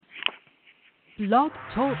Blog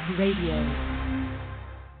Talk Radio.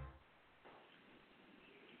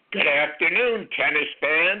 Good afternoon, tennis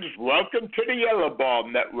fans. Welcome to the Yellow Ball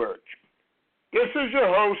Network. This is your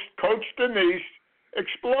host, Coach Danise,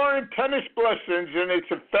 exploring tennis blessings and its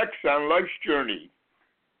effects on life's journey.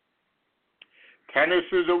 Tennis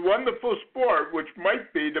is a wonderful sport which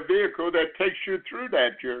might be the vehicle that takes you through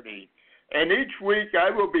that journey. And each week I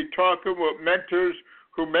will be talking with mentors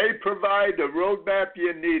who may provide the roadmap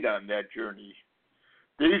you need on that journey.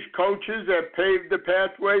 These coaches have paved the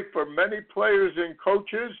pathway for many players and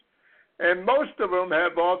coaches, and most of them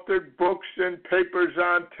have authored books and papers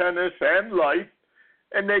on tennis and life,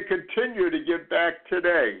 and they continue to give back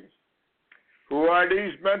today. Who are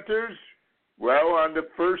these mentors? Well, on the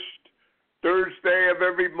first Thursday of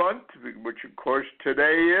every month, which of course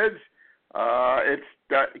today is, it's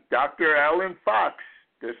Dr. Alan Fox.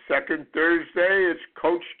 The second Thursday is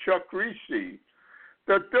Coach Chuck Reese.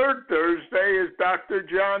 The third Thursday is Dr.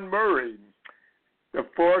 John Murray. The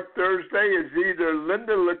fourth Thursday is either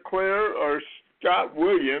Linda LeClaire or Scott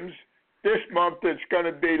Williams. This month it's going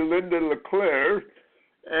to be Linda LeClaire.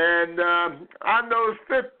 And on those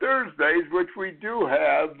fifth Thursdays, which we do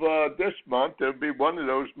have this month, it'll be one of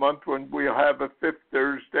those months when we'll have a fifth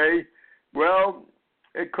Thursday. Well,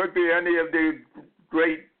 it could be any of the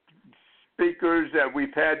great speakers that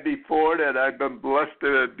we've had before that I've been blessed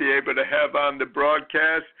to be able to have on the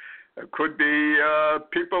broadcast. It could be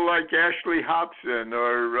people like Ashley Hobson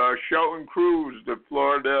or Shelton Cruz, the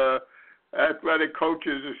Florida Athletic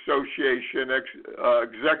Coaches Association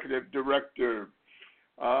Executive Director.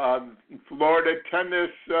 Florida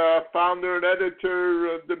Tennis founder and editor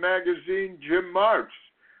of the magazine, Jim Marks,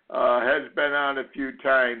 has been on a few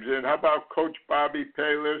times. And how about Coach Bobby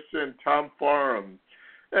Palis and Tom Forum?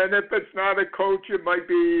 And if it's not a coach, it might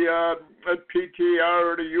be a PTR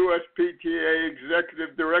or the USPTA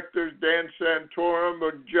executive directors, Dan Santorum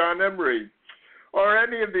or John Emery, or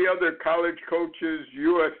any of the other college coaches,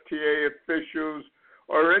 USTA officials,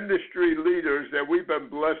 or industry leaders that we've been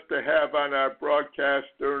blessed to have on our broadcast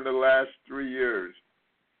during the last 3 years.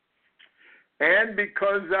 And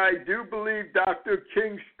because I do believe Dr.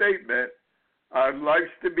 King's statement, our lives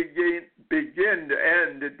to begin to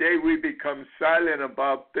end the day we become silent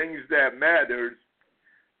about things that matter,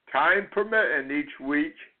 time permitting each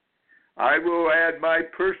week, I will add my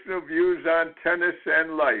personal views on tennis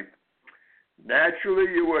and life. Naturally,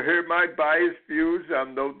 you will hear my biased views.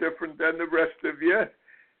 I'm no different than the rest of you.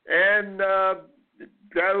 And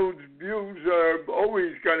those views are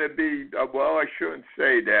always going to be, well, I shouldn't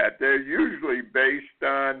say that. They're usually based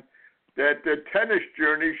on that the tennis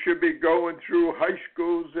journey should be going through high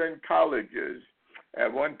schools and colleges.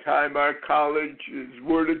 At one time, our colleges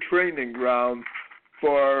were the training ground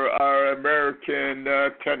for our American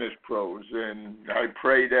tennis pros, and I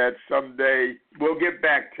pray that someday we'll get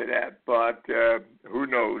back to that, but who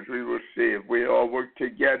knows? We will see. If we all work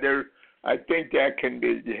together, I think that can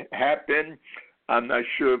happen. I'm not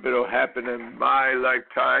sure if it'll happen in my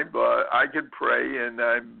lifetime, but I can pray, and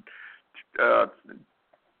I'm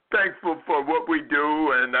thankful for what we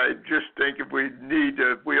do, and I just think if we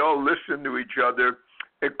all listen to each other,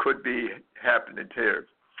 it could be happening here.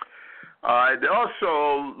 I'd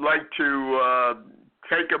also like to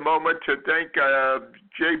take a moment to thank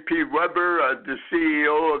J.P. Weber, the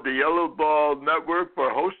CEO of the Yellow Ball Network, for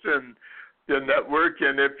hosting the network.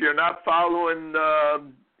 And if you're not following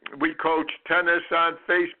We Coach Tennis on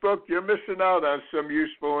Facebook, you're missing out on some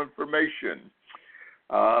useful information.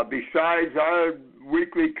 Besides our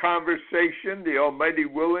weekly conversation, the Almighty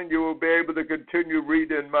willing, you will be able to continue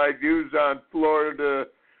reading my views on Florida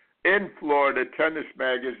Tennis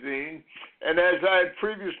Magazine. And as I had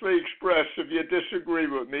previously expressed, if you disagree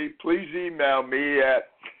with me, please email me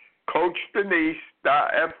at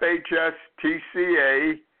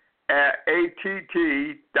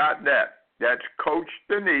coachdenise.fhstca@att.net. That's Coach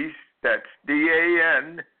Danise, that's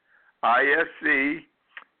DANISE,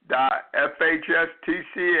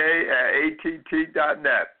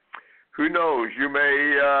 FHSTCA@att.net. Who knows? You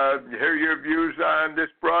may hear your views on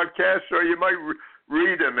this broadcast, or you might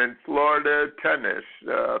read them in Florida Tennis.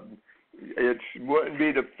 It wouldn't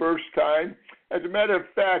be the first time. As a matter of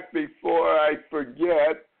fact, before I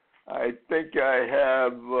forget, I think I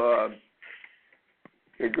have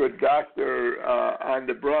a good doctor on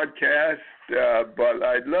the broadcast, but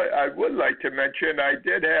I would like to mention I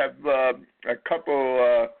did have a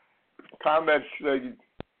couple comments.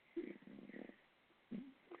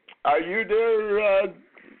 Are you there,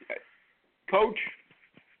 Coach?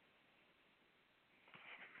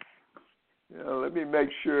 Let me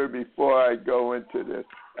make sure before I go into this.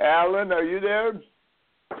 Alan, are you there?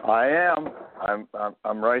 I am.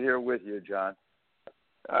 I'm right here with you, John.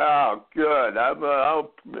 Oh, good.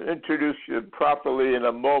 I'll introduce you properly in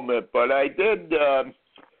a moment, but I did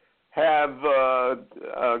have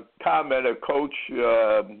a comment, a coach,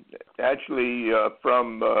 actually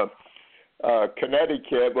from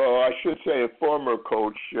Connecticut. Well, I should say a former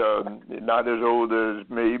coach, not as old as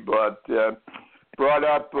me, but brought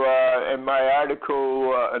up in my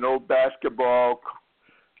article an old basketball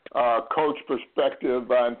coach perspective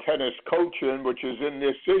on tennis coaching, which is in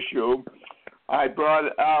this issue. I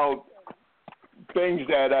brought out things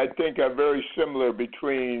that I think are very similar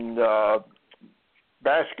between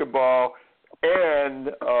basketball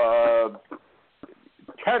and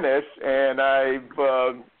tennis, and I've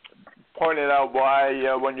pointed out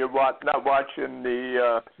why when you're not watching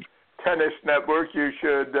the tennis network, you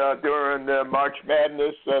should, during the March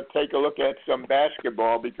Madness, take a look at some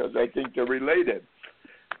basketball because I think they're related.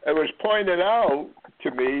 It was pointed out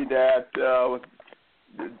to me that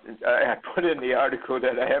I put in the article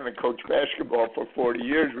that I haven't coached basketball for 40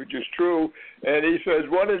 years, which is true. And he says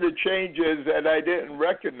one of the changes that I didn't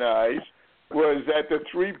recognize was that the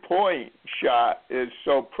three-point shot is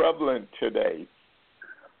so prevalent today.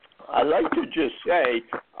 I like to just say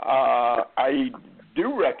I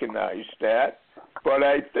do recognize that, but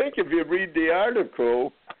I think if you read the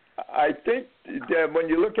article, I think that when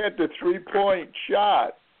you look at the three-point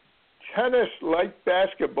shot, tennis, like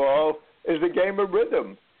basketball, is a game of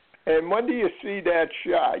rhythm. And when do you see that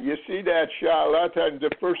shot? You see that shot, a lot of times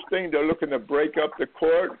the first thing they're looking to break up the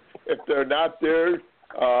court. If they're not there,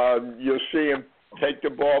 you'll see them take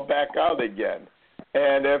the ball back out again.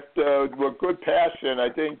 And if we're good passing, I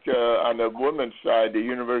think on the women's side, the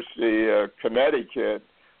University of Connecticut,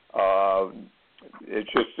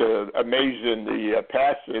 it's just amazing the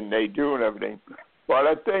passing they do and everything. But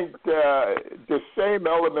I think the same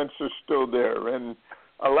elements are still there. And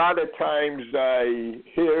a lot of times I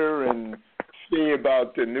hear and see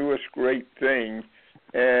about the newest great thing,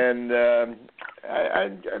 and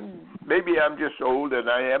maybe I'm just old and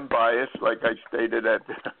I am biased, like I stated at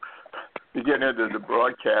the beginning of the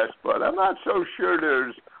broadcast, but I'm not so sure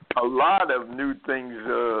there's a lot of new things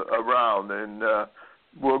around, and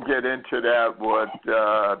we'll get into that with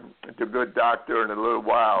the good doctor in a little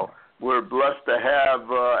while. We're blessed to have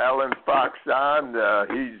Alan Fox on.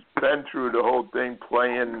 He's been through the whole thing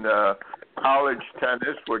playing college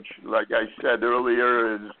tennis, which, like I said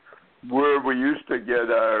earlier, is where we used to get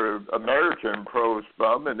our American pros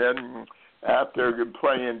from. And then after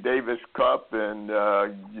playing Davis Cup and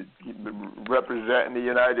representing the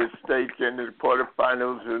United States in the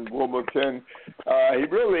quarterfinals in Wimbledon, he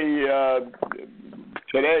really,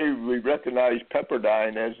 today we recognize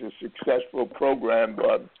Pepperdine as a successful program,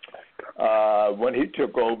 but when he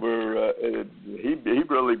took over, he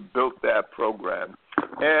really built that program.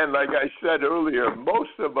 And like I said earlier, most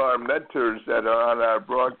of our mentors that are on our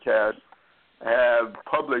broadcast have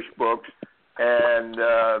published books. And,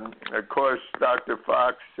 of course, Dr.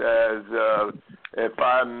 Fox says, if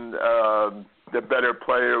I'm the better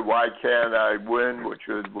player, why can't I win, which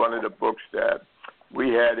was one of the books that we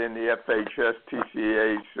had in the FHS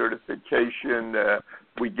TCA certification.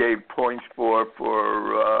 We gave points for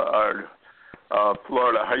our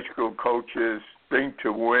Florida high school coaches Think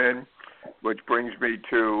to Win, which brings me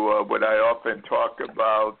to what I often talk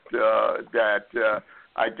about, that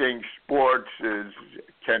I think sports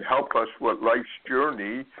can help us with life's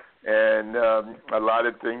journey, and a lot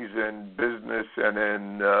of things in business and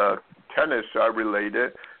in tennis are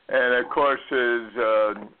related. And, of course, is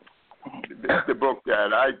the book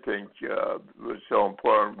that I think was so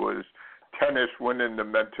important was Tennis Winning the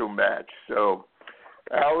Mental Match. So,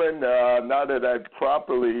 Alan, now that I've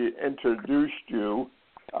properly introduced you,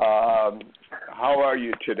 how are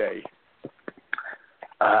you today?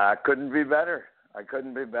 I couldn't be better.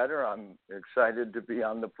 I'm excited to be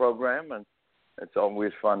on the program, and it's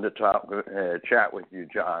always fun to chat with you,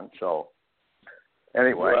 John. So,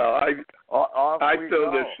 anyway. Well, I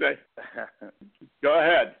feel the same. Go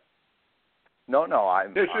ahead. No,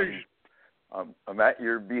 I'm at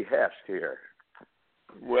your behest here.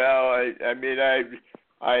 Well,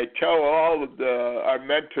 I tell all of our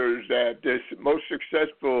mentors that the most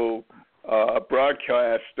successful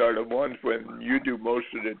broadcasts are the ones when you do most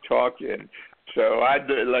of the talking. So I'd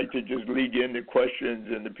like to just lead into questions,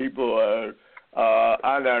 and the people are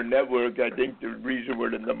on our network. I think the reason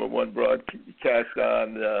we're the number one broadcast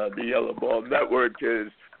on the Yellow Ball Network is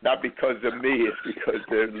not because of me, it's because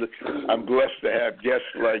I'm blessed to have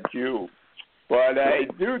guests like you. But I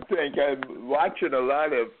do think I'm watching a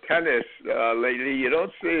lot of tennis lately. You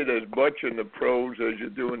don't see it as much in the pros as you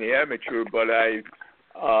do in the amateur, but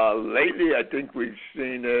lately I think we've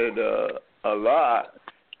seen it a lot.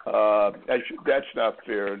 That's not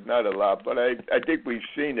fair, not a lot, but I think we've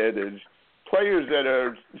seen it as players that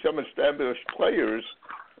are some established players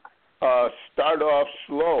start off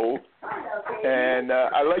slow, and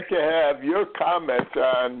I'd like to have your comments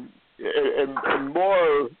on, and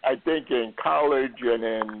more, I think, in college and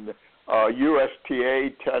in USTA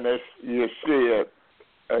tennis, you see it.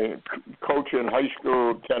 Coaching high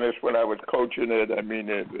school tennis when I was coaching it, I mean,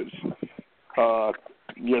 it was,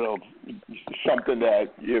 something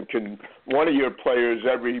that you can, one of your players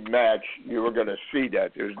every match, you were going to see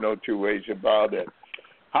that. There's no two ways about it.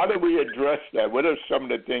 How do we address that? What are some of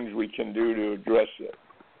the things we can do to address it?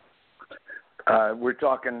 We're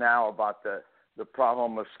talking now about the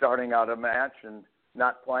problem of starting out a match and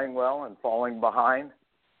not playing well and falling behind.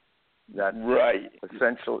 That's right.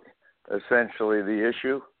 Essentially the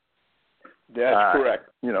issue. That's correct.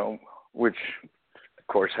 Which of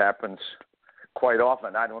course happens quite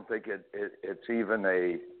often. I don't think it's even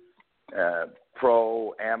a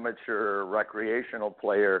pro, amateur, recreational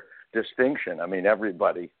player distinction. I mean,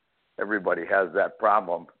 everybody has that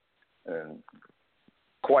problem, and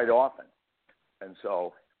quite often. And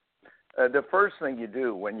so, the first thing you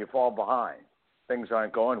do when you fall behind, things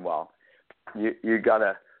aren't going well, you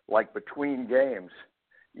gotta, like between games,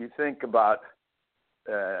 you think about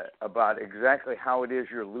exactly how it is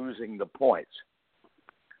you're losing the points.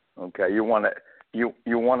 Okay, you want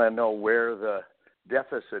to know where the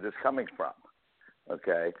deficit is coming from.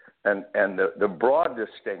 Okay, and the broad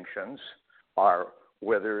distinctions are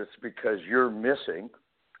whether it's because you're missing,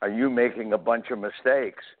 are you making a bunch of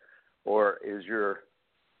mistakes, or is your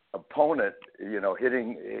opponent,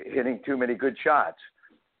 hitting too many good shots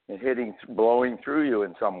and blowing through you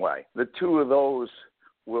in some way. The two of those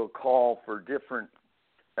will call for different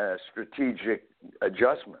strategic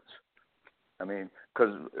adjustments. I mean,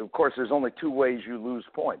 because, of course, there's only two ways you lose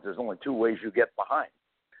points. There's only two ways you get behind.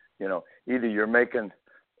 Either you're making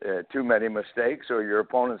too many mistakes or your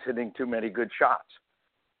opponent's hitting too many good shots.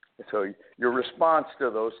 So your response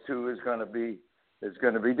to those two is going to be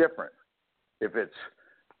different. If it's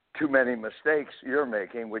too many mistakes you're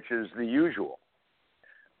making, which is the usual,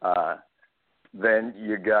 then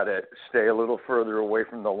you got to stay a little further away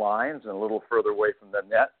from the lines and a little further away from the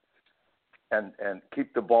net, and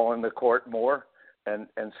keep the ball in the court more, and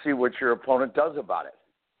see what your opponent does about it.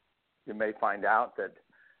 You may find out that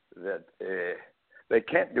they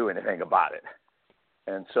can't do anything about it,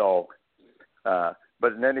 and so.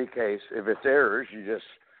 But in any case, if it's errors, you just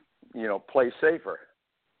play safer.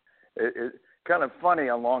 It's kind of funny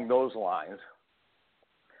along those lines.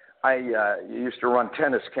 I used to run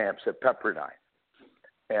tennis camps at Pepperdine,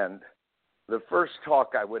 and the first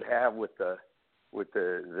talk I would have with the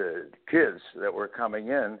kids that were coming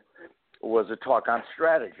in was a talk on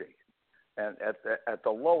strategy. And at the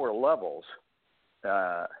lower levels,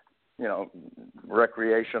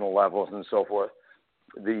 recreational levels and so forth,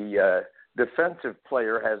 the defensive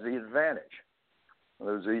player has the advantage.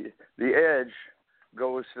 The edge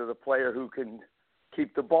goes to the player who can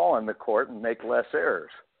keep the ball in the court and make less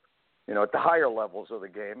errors. At the higher levels of the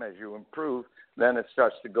game, as you improve, then it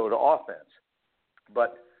starts to go to offense.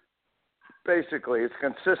 But basically, it's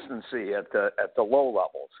consistency at the low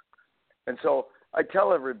levels. And so I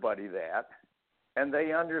tell everybody that, and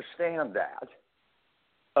they understand that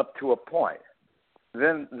up to a point.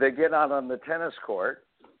 Then they get out on the tennis court,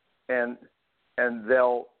 and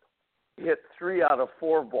they'll hit 3 out of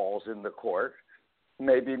 4 balls in the court,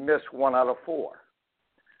 maybe miss 1 out of 4.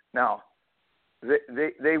 Now,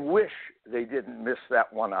 they wish they didn't miss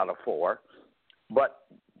that 1 out of 4, but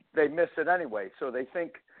they miss it anyway. So they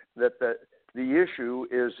think that the issue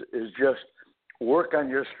is just work on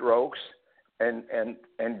your strokes and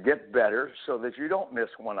get better so that you don't miss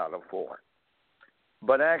 1 out of 4.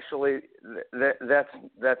 But actually,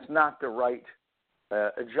 that's not the right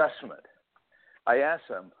adjustment. I ask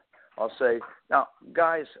them, I'll say, now,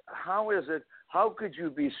 guys, how could you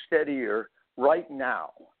be steadier right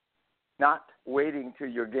now, not waiting till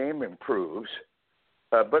your game improves,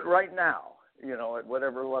 but right now, at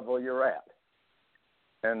whatever level you're at?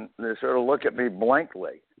 And they sort of look at me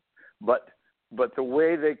blankly. But the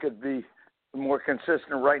way they could be more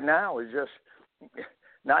consistent right now is just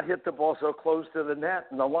not hit the ball so close to the net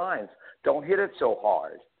and the lines. Don't hit it so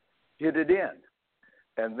hard. Hit it in.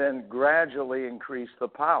 And then gradually increase the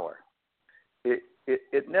power.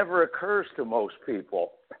 It never occurs to most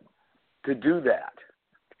people to do that.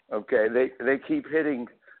 Okay, they keep hitting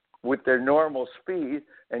with their normal speed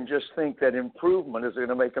and just think that improvement is going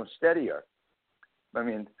to make them steadier. I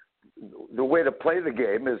mean, the way to play the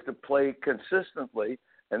game is to play consistently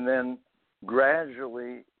and then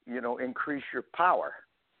gradually, increase your power.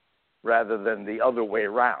 rather than the other way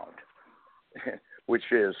around,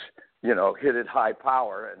 which is, hit it high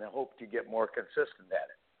power and hope to get more consistent at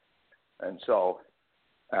it. And so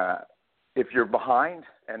if you're behind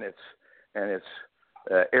and it's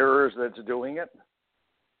errors that's doing it,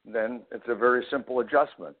 then it's a very simple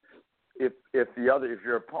adjustment. If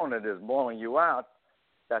your opponent is blowing you out,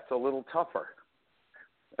 that's a little tougher.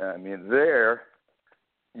 I mean, there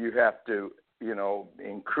you have to,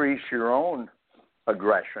 increase your own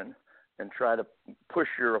aggression and try to push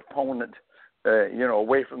your opponent,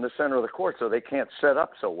 away from the center of the court so they can't set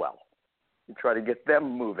up so well. You try to get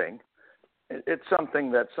them moving. It's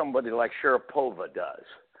something that somebody like Sharapova does.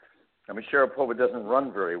 I mean, Sharapova doesn't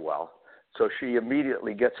run very well, so she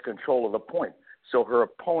immediately gets control of the point. So her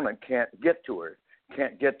opponent can't get to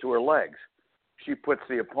her legs. She puts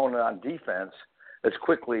the opponent on defense as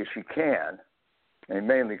quickly as she can, and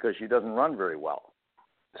mainly because she doesn't run very well.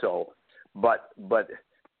 So, but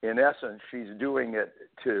in essence, she's doing it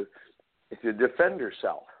to defend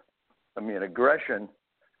herself. I mean, aggression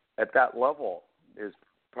at that level is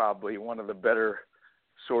probably one of the better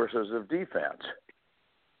sources of defense.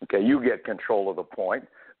 Okay, you get control of the point,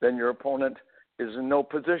 then your opponent is in no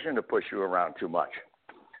position to push you around too much.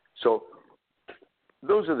 So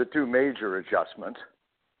those are the two major adjustments.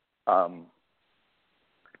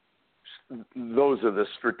 Those are the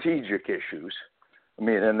strategic issues. I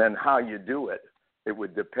mean, and then how you do it, it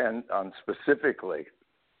would depend on specifically,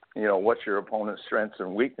 what your opponent's strengths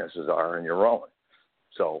and weaknesses are and your own.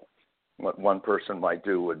 So what one person might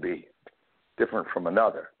do would be different from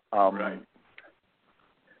another. Right.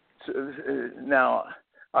 So, now,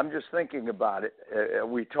 I'm just thinking about it. Are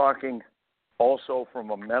we talking also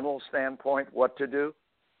from a mental standpoint what to do?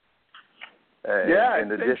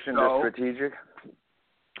 In addition to strategic?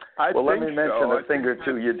 Let me mention a thing or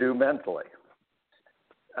two you do mentally.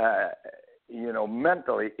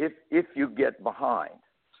 Mentally, if you get behind,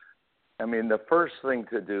 I mean, the first thing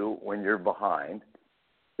to do when you're behind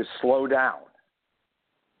is slow down.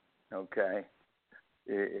 Okay?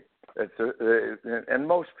 And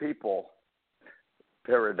most people,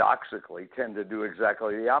 paradoxically, tend to do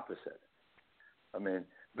exactly the opposite. I mean,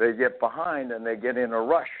 they get behind and they get in a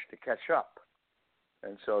rush to catch up.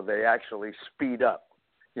 And so they actually speed up.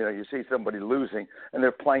 You see somebody losing and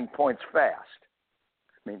they're playing points fast.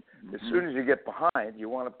 I mean, as soon as you get behind, you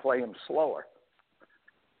want to play them slower.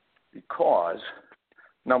 Because,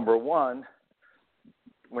 number one,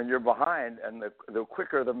 when you're behind and the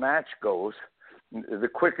quicker the match goes, the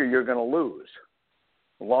quicker you're going to lose.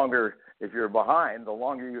 The longer, if you're behind, the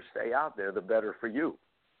longer you stay out there, the better for you.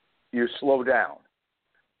 You slow down.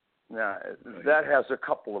 Now, that has a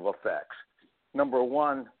couple of effects. Number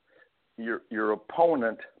one, your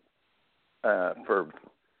opponent, for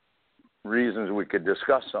reasons we could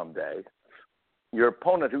discuss someday, your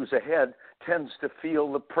opponent who's ahead tends to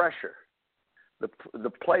feel the pressure. The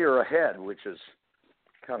player ahead, which is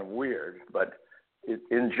kind of weird, but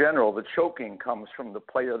in general, the choking comes from the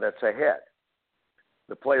player that's ahead.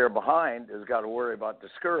 The player behind has got to worry about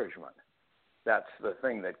discouragement. That's the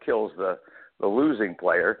thing that kills the losing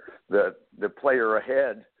player. The player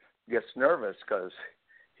ahead gets nervous because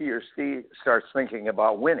he or she starts thinking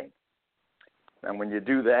about winning. And when you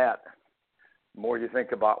do that, the more you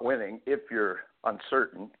think about winning, if you're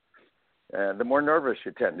uncertain, the more nervous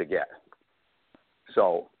you tend to get.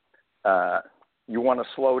 So you want to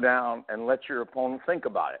slow down and let your opponent think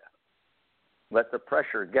about it. Let the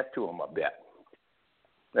pressure get to them a bit.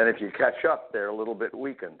 Then if you catch up, they're a little bit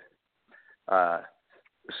weakened.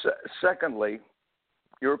 Secondly,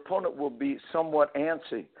 your opponent will be somewhat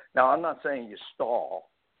antsy. Now, I'm not saying you stall.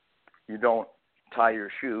 You don't tie your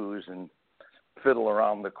shoes and fiddle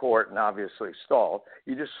around the court and obviously stall.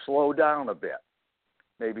 You just slow down a bit.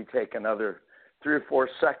 Maybe take another 3 or 4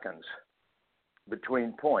 seconds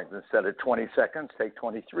between points. Instead of 20 seconds, take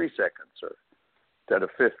 23 seconds. Or instead of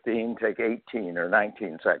 15, take 18 or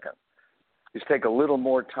 19 seconds. Just take a little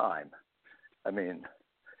more time. I mean,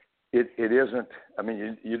 it isn't, I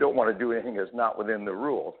mean, you don't want to do anything that's not within the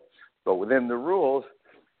rules. But within the rules,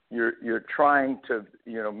 you're trying to,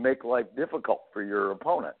 make life difficult for your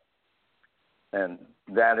opponent. And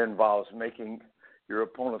that involves making your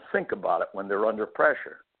opponent think about it when they're under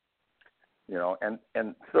pressure.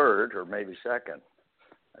 And third, or maybe second,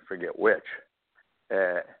 I forget which,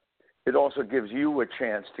 it also gives you a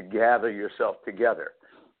chance to gather yourself together.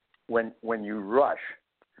 When you rush,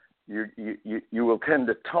 you will tend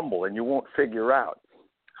to tumble and you won't figure out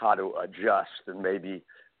how to adjust and maybe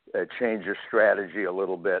change your strategy a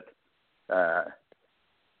little bit.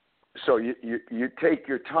 So you take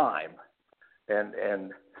your time,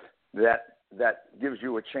 and that gives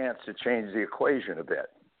you a chance to change the equation a bit.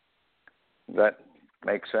 That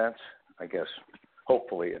makes sense, I guess.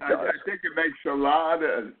 Hopefully it does. I think it makes a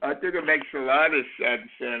lot of sense,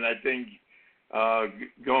 and I think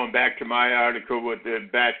going back to my article with the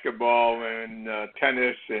basketball and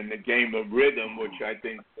tennis and the game of rhythm, which I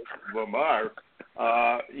think both of them are,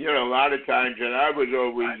 a lot of times, and I was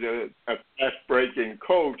always a fast-breaking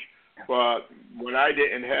coach, but when I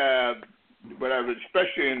didn't have, when I was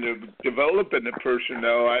especially in the developing the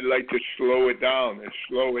personnel, I like to slow it down and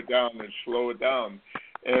slow it down and slow it down.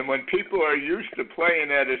 And when people are used to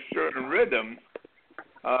playing at a certain rhythm,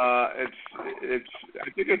 I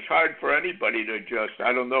think it's hard for anybody to adjust.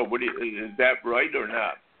 I don't know. Is that right or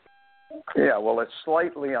not? Yeah, well, it's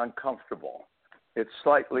slightly uncomfortable. It's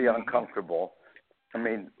slightly uncomfortable. I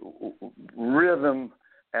mean, rhythm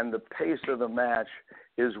and the pace of the match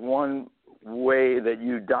is one way that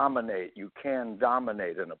you dominate. You can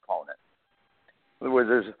dominate an opponent. In other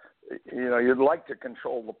words, you'd like to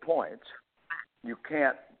control the points. You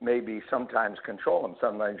can't maybe sometimes control them.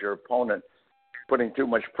 Sometimes your opponent putting too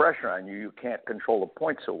much pressure on you, you can't control the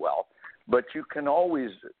points so well. But you can always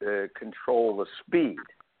control the speed.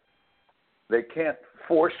 They can't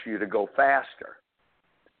force you to go faster.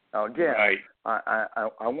 Now, again, right.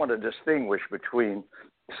 I want to distinguish between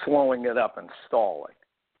slowing it up and stalling.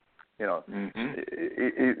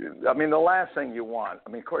 I mean, the last thing you want, I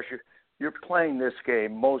mean, of course, you're playing this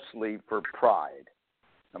game mostly for pride.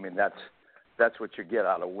 I mean, that's what you get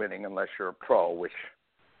out of winning unless you're a pro, which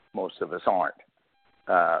most of us aren't.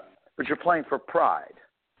 But you're playing for pride,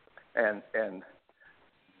 and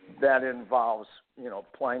that involves,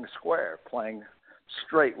 playing square, playing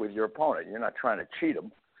straight with your opponent. You're not trying to cheat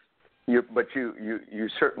them, but you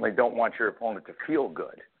certainly don't want your opponent to feel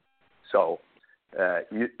good. So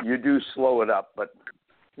you do slow it up, but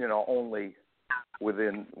only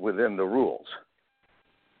within the rules.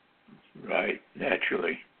 Right,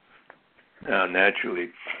 naturally.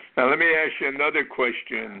 Naturally. Now let me ask you another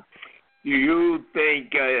question. Do you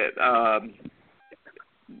think,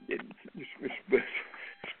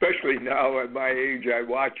 especially now at my age, I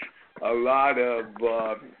watch a lot of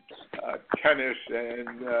tennis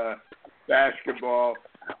and basketball,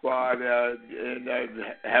 but and I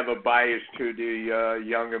have a bias to the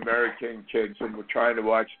young American kids, and we're trying to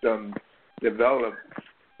watch them develop.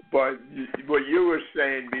 But what you were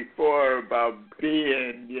saying before about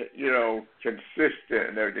being, consistent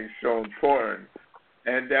and everything's so important,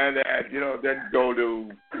 and then then go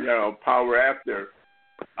to power after.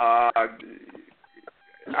 I'm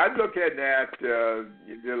looking at the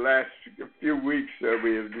last few weeks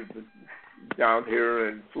we have down here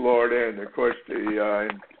in Florida, and of course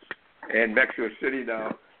in Mexico City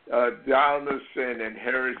now, Danise and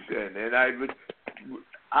Harrison, and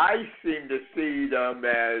I seem to see them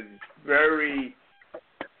as very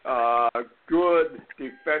good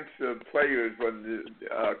defensive players when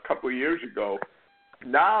a couple of years ago.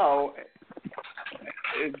 Now,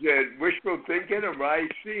 is it wishful thinking, or am I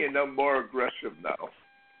seeing them more aggressive now?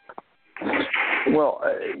 Well,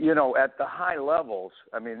 at the high levels,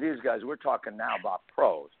 I mean, these guys, we're talking now about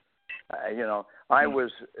pros. I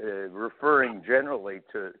was referring generally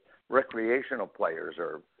to recreational players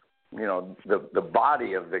or, the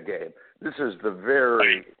body of the game. This is the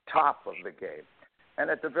very top of the game. And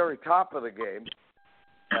at the very top of the game,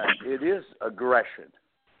 it is aggression.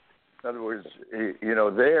 In other words,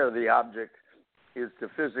 there the object is to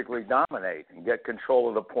physically dominate and get control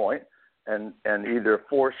of the point and either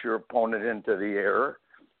force your opponent into the error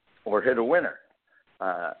or hit a winner.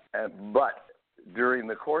 But during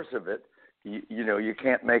the course of it, you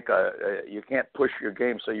can't you can't push your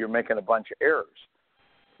game so you're making a bunch of errors.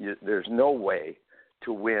 There's no way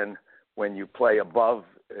to win when you play above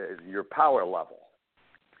your power level.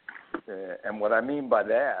 And what I mean by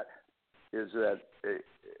that is that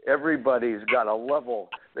everybody's got a level.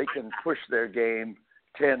 They can push their game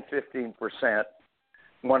 10, 15%,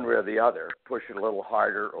 one way or the other, push it a little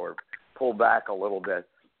harder or pull back a little bit.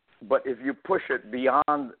 But if you push it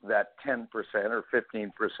beyond that 10% or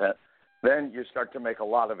 15%, then you start to make a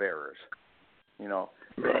lot of errors. Of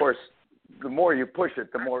course, the more you push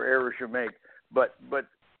it, the more errors you make, but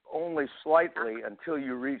only slightly until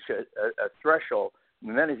you reach a threshold.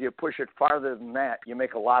 And then if you push it farther than that, you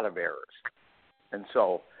make a lot of errors. And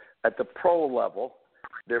so at the pro level,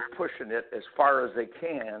 they're pushing it as far as they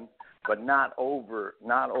can, but not over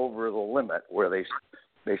the limit where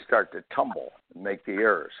they start to tumble and make the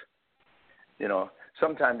errors.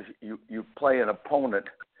 Sometimes you play an opponent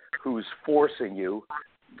who's forcing you,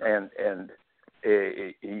 and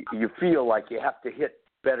you feel like you have to hit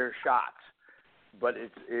better shots. But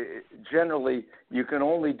generally, you can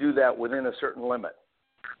only do that within a certain limit.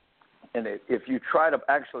 And if you try to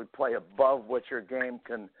actually play above what your game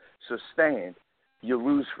can sustain, you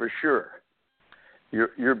lose for sure.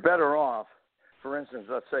 You're better off, for instance,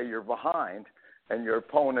 let's say you're behind and your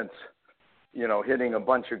opponent's, hitting a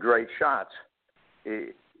bunch of great shots.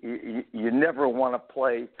 You never want to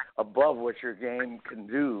play above what your game can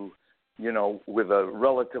do, with a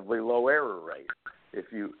relatively low error rate.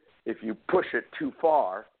 If you push it too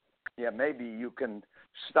far, maybe you can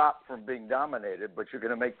stop from being dominated, but you're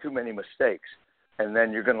going to make too many mistakes, and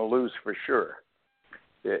then you're going to lose for sure.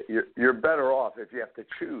 You're better off if you have to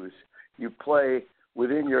choose. You play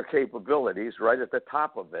within your capabilities, right at the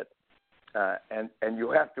top of it, and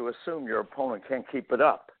you have to assume your opponent can't keep it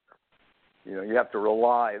up. You have to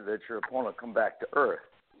rely that your opponent come back to earth,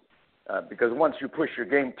 because once you push your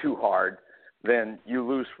game too hard, then you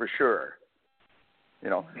lose for sure.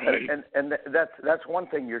 And that's one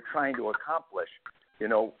thing you're trying to accomplish.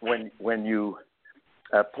 When you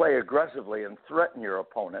play aggressively and threaten your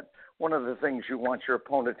opponent, one of the things you want your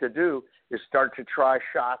opponent to do is start to try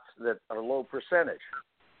shots that are low percentage.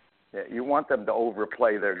 You want them to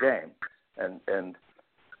overplay their game and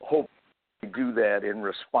hope to do that in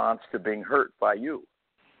response to being hurt by you.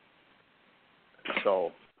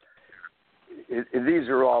 So these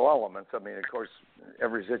are all elements. I mean, of course,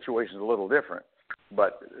 every situation is a little different,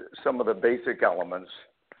 but some of the basic elements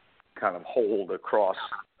kind of hold across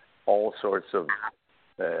all sorts of,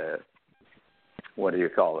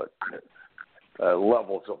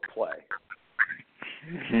 levels of play.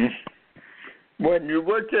 Mm-hmm. When you're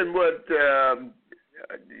working with,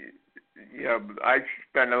 I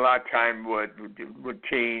spend a lot of time with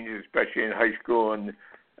teens, especially in high school, and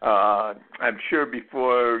I'm sure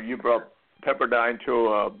before you brought Pepperdine to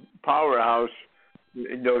a powerhouse,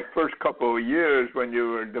 in those first couple of years when you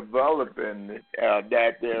were developing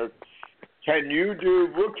that there,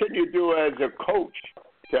 what can you do as a coach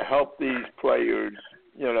to help these players,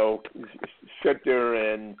 sit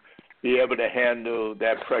there and be able to handle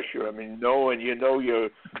that pressure? I mean, knowing you're going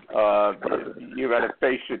to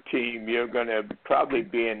face a team, you're going to probably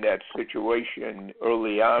be in that situation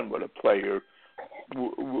early on with a player.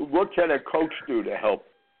 What can a coach do to help?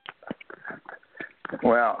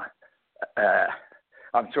 Well,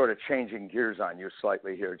 I'm sort of changing gears on you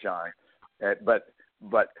slightly here, John. But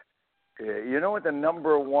you know what the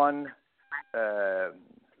number one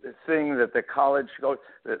thing that the college coach,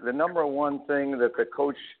 the number one thing that the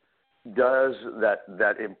coach does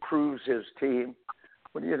that improves his team,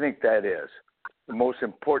 what do you think that is? The most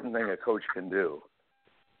important thing a coach can do?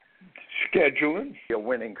 Scheduling. A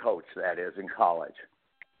winning coach, that is, in college.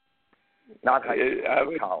 Not high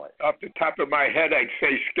school, college. Off the top of my head, I'd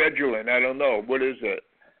say scheduling. I don't know. What is it?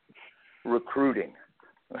 Recruiting.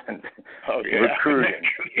 Oh, yeah. Recruiting.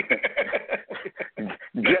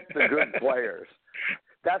 Get the good players.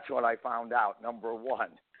 That's what I found out, number one.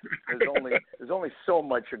 There's only so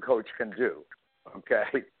much a coach can do,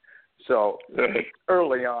 okay? So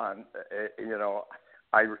early on,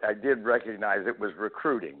 I did recognize it was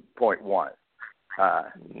recruiting, point one.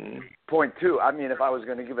 Point two, I mean, if I was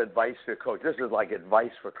going to give advice to a coach, this is like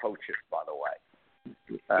advice for coaches, by the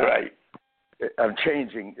way. Right. I'm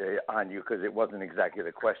changing on you because it wasn't exactly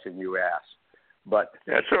the question you asked. But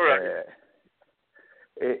that's all right.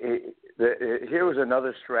 Here was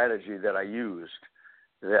another strategy that I used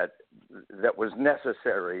that was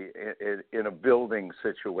necessary in a building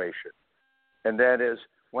situation. And that is,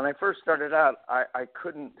 when I first started out, I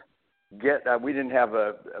couldn't get, we didn't have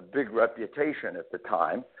a big reputation at the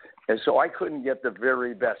time, and so I couldn't get the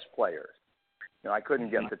very best players. I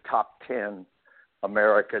couldn't get the top 10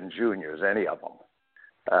 American juniors, any of them.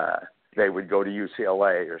 They would go to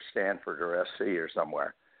UCLA or Stanford or SC or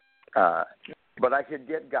somewhere. But I could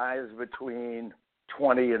get guys between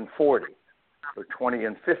 20 and 40 or 20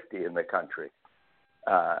 and 50 in the country.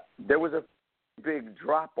 There was a big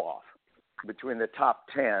drop-off between the top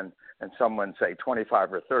 10 and someone, say,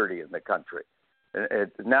 25 or 30 in the country.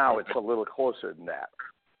 Now it's a little closer than that.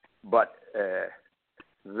 But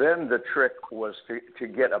then the trick was to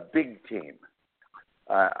get a big team.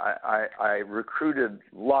 I recruited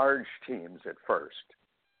large teams at first,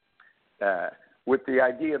 with the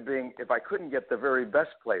idea being if I couldn't get the very best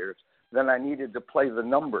players, then I needed to play the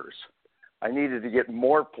numbers. I needed to get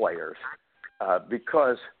more players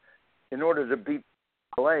because in order to beat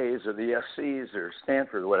the LAs or the SCs or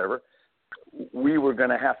Stanford or whatever, we were going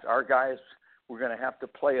to have to, our guys were going to have to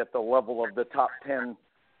play at the level of the top 10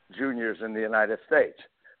 juniors in the United States.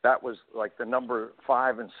 That was like the number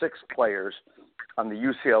 5 and 6 players on the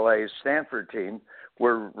UCLA Stanford team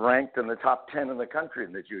were ranked in the top 10 in the country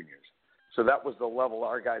in the juniors. So that was the level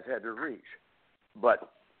our guys had to reach.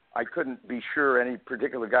 But I couldn't be sure any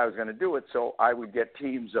particular guy was going to do it, so I would get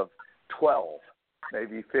teams of 12,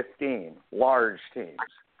 maybe 15, large teams,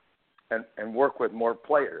 and work with more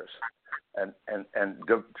players. And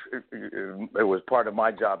it was part of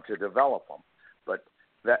my job to develop them. But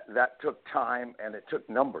that took time and it took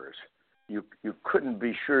numbers. You couldn't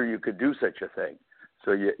be sure you could do such a thing.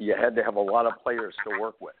 So you had to have a lot of players to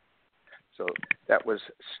work with. So that was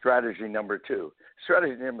strategy number 2.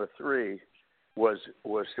 Strategy number 3 was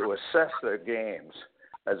to assess the games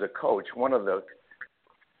as a coach. One of the,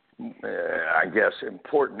 I guess,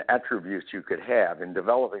 important attributes you could have in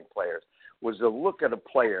developing players was to look at a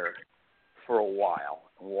player for a while,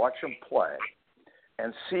 watch him play,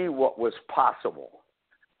 and see what was possible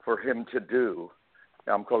for him to do.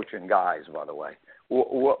 Now, I'm coaching guys, by the way.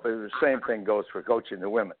 The same thing goes for coaching the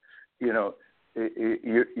women. You know,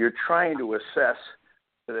 you're trying to assess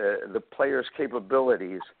the player's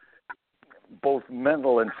capabilities, both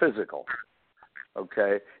mental and physical.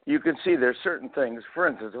 Okay, you can see there's certain things. For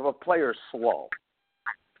instance, if a player's slow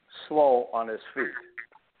on his feet,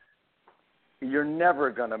 you're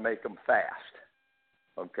never going to make him fast.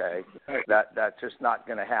 Okay, that's just not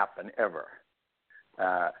going to happen ever.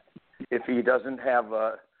 If he doesn't have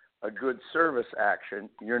a good service action,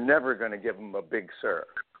 you're never going to give him a big serve.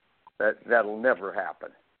 That'll never happen.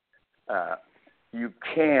 You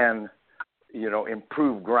can,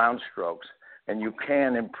 improve ground strokes, and you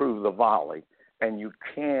can improve the volley, and you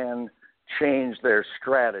can change their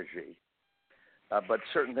strategy. But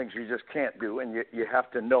certain things you just can't do, and you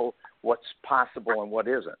have to know what's possible and what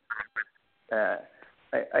isn't.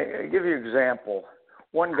 I give you an example.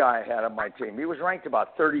 One guy I had on my team, he was ranked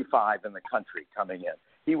about 35 in the country coming in.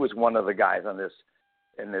 He was one of the guys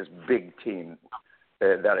in this big team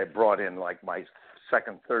that I brought in like my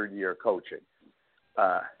second, third year coaching.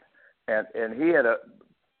 And he had a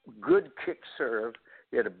good kick serve.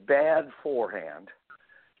 He had a bad forehand.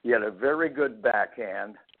 He had a very good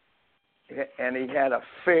backhand. And he had a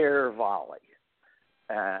fair volley.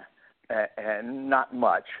 And not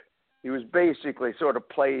much. He was basically sort of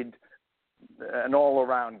played an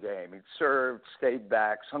all-around game. He'd served, stayed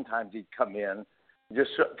back. Sometimes he'd come in, just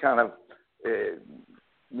kind of,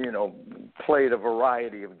 played a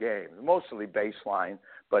variety of games, mostly baseline,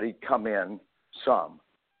 but he'd come in some.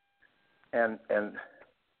 And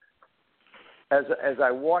as I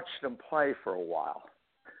watched him play for a while,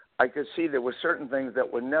 I could see there were certain things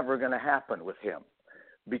that were never going to happen with him.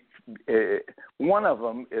 One of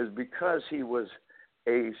them is because he was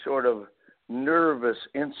a sort of nervous,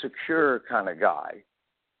 insecure kind of guy,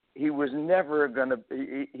 he was never going to,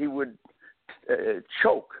 he would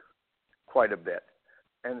choke quite a bit.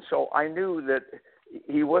 And so I knew that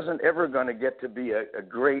he wasn't ever going to get to be a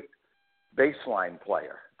great baseline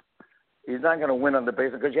player. He's not going to win on the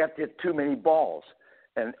baseline because you have to hit too many balls.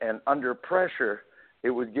 And under pressure, it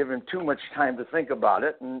would give him too much time to think about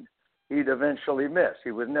it, and he'd eventually miss.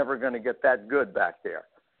 He was never going to get that good back there.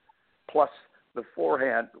 Plus, the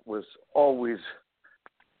forehand was always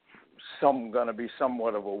going to be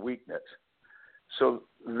somewhat of a weakness. So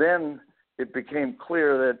then it became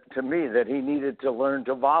clear to me that he needed to learn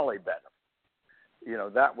to volley better.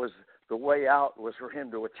 That was the way out, was for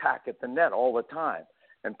him to attack at the net all the time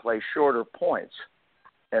and play shorter points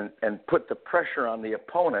and put the pressure on the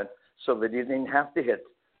opponent so that he didn't have to hit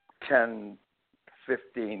 10,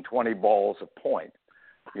 15, 20 balls a point,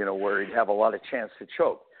 where he'd have a lot of chance to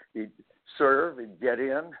choke. He'd serve, he'd get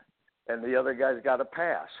in, and the other guy's got to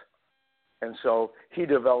pass. And so he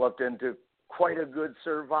developed into quite a good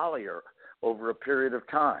serve volleyer over a period of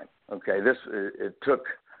time. Okay, it took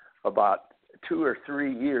about 2 or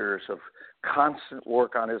 3 years of constant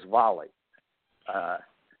work on his volley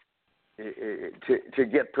to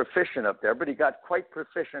get proficient up there, but he got quite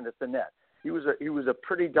proficient at the net. He was a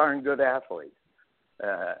pretty darn good athlete.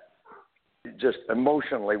 Just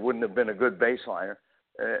emotionally wouldn't have been a good baseliner,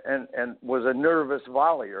 and was a nervous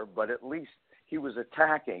volleyer, but at least he was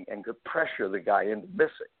attacking and could pressure the guy into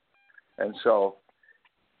missing. And so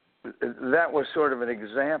that was sort of an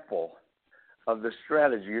example of the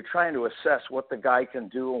strategy. You're trying to assess what the guy can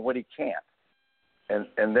do and what he can't.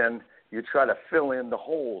 And then you try to fill in the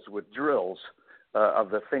holes with drills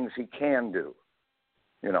of the things he can do.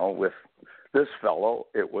 With this fellow,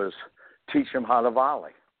 it was teach him how to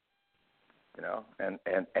volley,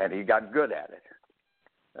 and he got good at it.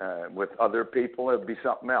 With other people, it'd be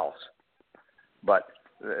something else. But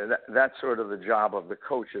that's sort of the job of the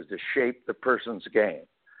coach, is to shape the person's game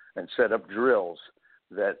and set up drills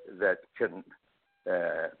that can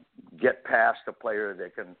get past a player,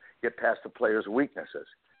 that can get past the player's weaknesses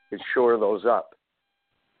and shore those up.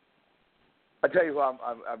 I tell you,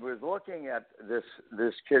 I was looking at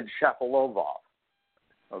this kid Shapovalov.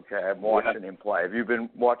 Okay, I'm watching him play. Have you been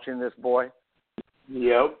watching this boy?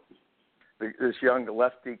 Yep. This young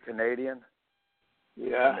lefty Canadian.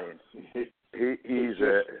 Yeah. I mean, he's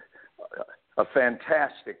a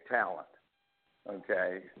fantastic talent.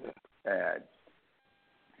 Okay, and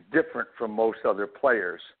different from most other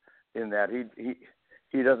players in that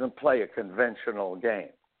he doesn't play a conventional game.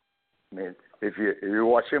 I mean, if you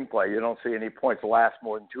watch him play, you don't see any points last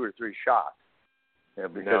more than 2 or 3 shots,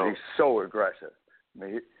 because he's so aggressive. I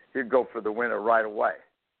mean, he'd go for the winner right away.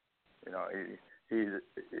 You know, he's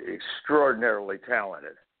extraordinarily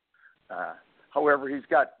talented. However, he's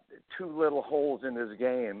got too little holes in his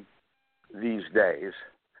game these days.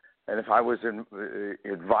 And if I was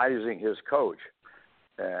advising his coach,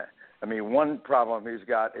 I mean, one problem he's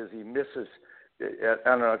got is he misses. I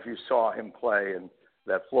don't know if you saw him play in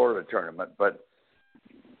that Florida tournament, but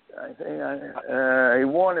I think he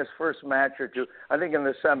won his first match or two. I think in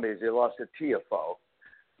the semis he lost to Tiafoe,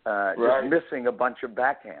 just missing a bunch of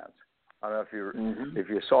backhands. I don't know if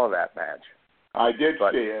you saw that match. I did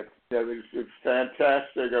see it. It's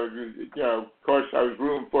fantastic. Of course, I was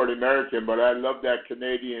rooting for the American, but I love that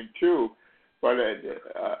Canadian too. But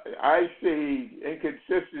I see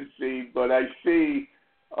inconsistency, but I see,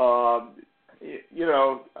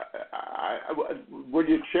 would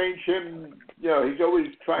you change him? You know, he's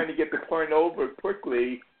always trying to get the point over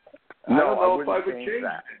quickly. No, I don't know wouldn't if I would change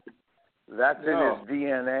that. That's in his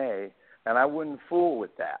DNA, and I wouldn't fool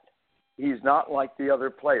with that. He's not like the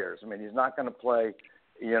other players. I mean, he's not going to play,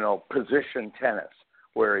 position tennis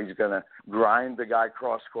where he's going to grind the guy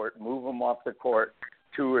cross court, move him off the court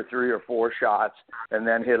 2 or 3 or 4 shots, and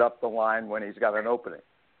then hit up the line when he's got an opening.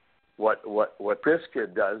 What this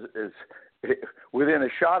kid does is, within a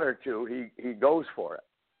shot or two, he goes for it.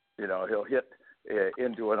 He'll hit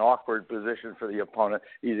into an awkward position for the opponent.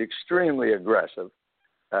 He's extremely aggressive,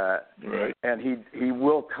 and he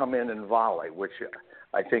will come in and volley, which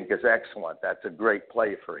I think is excellent. That's a great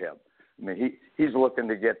play for him. I mean, he's looking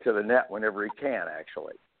to get to the net whenever he can,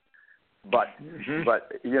 actually. But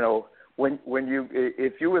when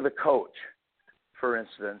if you were the coach, for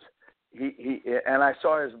instance, he and I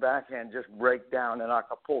saw his backhand just break down in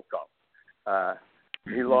Acapulco.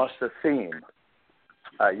 He lost the theme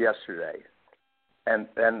yesterday, and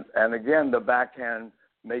again the backhand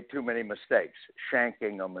made too many mistakes,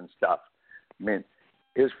 shanking them and stuff. I mean,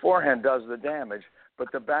 his forehand does the damage,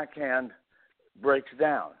 but the backhand breaks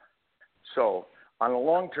down. So on a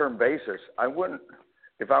long-term basis, I wouldn't,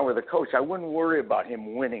 if I were the coach, I wouldn't worry about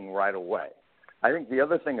him winning right away. I think the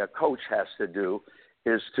other thing a coach has to do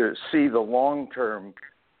is to see the long-term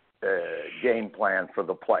game plan for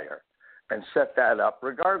the player and set that up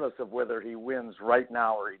regardless of whether he wins right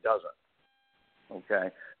now or he doesn't. Okay?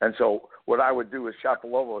 And so what I would do with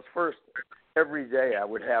Shapovalov is first, every day I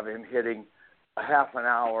would have him hitting a half an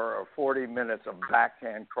hour or 40 minutes of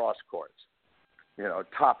backhand cross courts,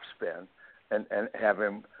 top spin, and have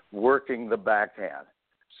him working the backhand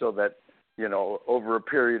so that, over a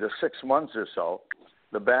period of 6 months or so,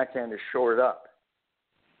 the backhand is shored up.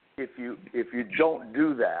 If you don't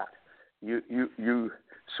do that, you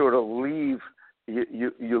sort of leave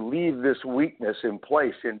this weakness in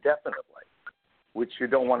place indefinitely, which you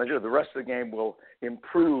don't want to do. The rest of the game will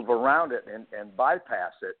improve around it and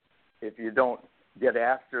bypass it if you don't get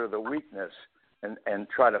after the weakness and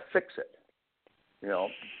try to fix it.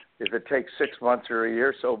 If it takes 6 months or a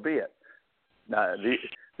year, so be it. Now,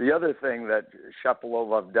 the other thing that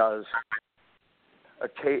Shapovalov does,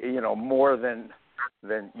 more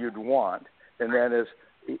than you'd want, and that is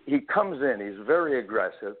he comes in, he's very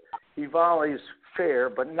aggressive, he volleys fair,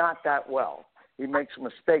 but not that well. He makes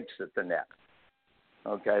mistakes at the net.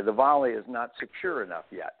 Okay, the volley is not secure enough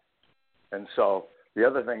yet. And so the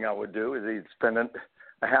other thing I would do is he'd spend a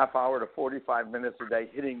half hour to 45 minutes a day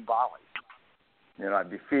hitting volleys.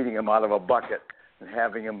 I'd be feeding him out of a bucket and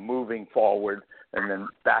having him moving forward and then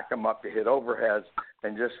back him up to hit overheads,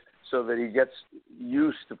 and just so that he gets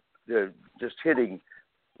used to just hitting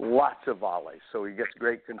lots of volleys so he gets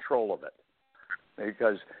great control of it.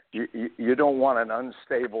 Because you don't want an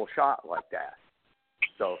unstable shot like that.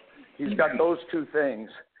 So he's got those two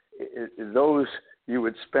things. Those you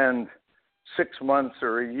would spend 6 months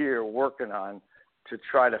or a year working on to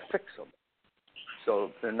try to fix them.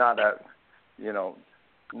 So they're not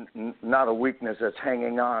not a weakness that's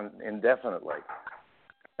hanging on indefinitely.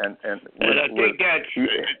 And I think that's...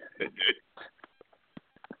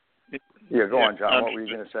 Yeah, go on, John. What were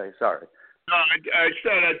you going to say? Sorry. No, I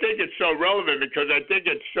said I think it's so relevant because I think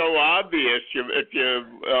it's so obvious if you're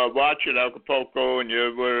watching Acapulco and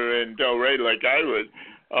you were in Del Rey like I was.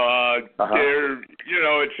 They're,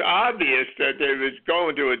 it's obvious that they was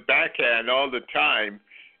going to his backhand all the time.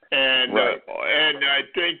 And and I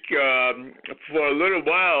think for a little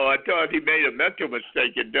while I thought he made a mental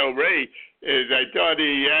mistake in Del Rey. Is I thought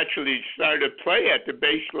he actually started play at the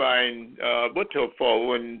baseline with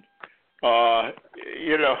Hilfo, and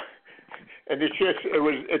and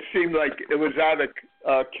it seemed like it was out of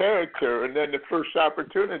character. And then the first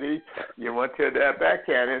opportunity, you went to that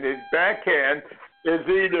backhand, and his backhand is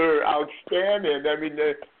either outstanding. I mean,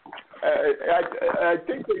 I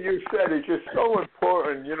think what you said is just so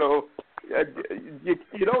important. You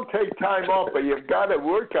don't take time off, but you've got to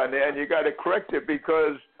work on it, and you got to correct it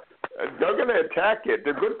because they're going to attack it.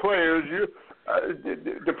 The good players,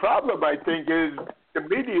 the problem I think is the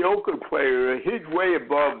mediocre player. He's way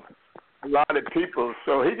above a lot of people,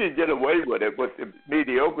 so he can get away with it with the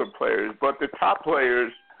mediocre players. But the top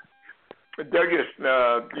players, they're just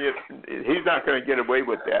he's not going to get away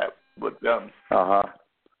with that with them. I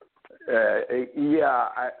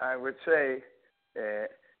would say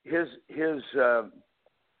his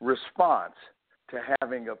response to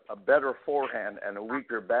having a better forehand and a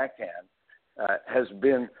weaker backhand has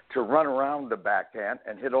been to run around the backhand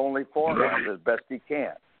and hit only forehands as best he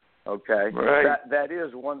can. Okay, right. That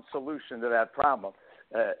is one solution to that problem,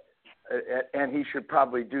 and he should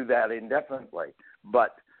probably do that indefinitely.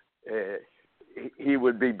 But he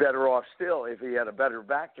would be better off still if he had a better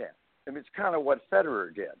backhand. I mean, it's kind of what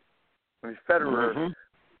Federer did. I mean, Federer,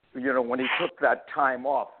 when he took that time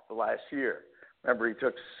off last year, remember he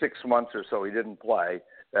took 6 months or so he didn't play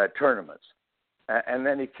tournaments, and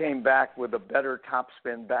then he came back with a better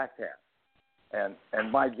topspin backhand. And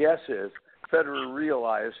my guess is Federer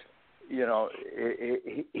realized,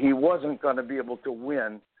 he wasn't going to be able to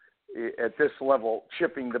win at this level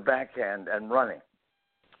chipping the backhand and running,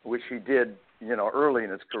 which he did, early in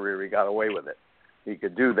his career. He got away with it. He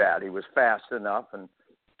could do that. He was fast enough, and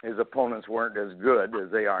his opponents weren't as good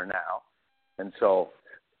as they are now. And so,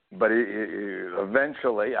 but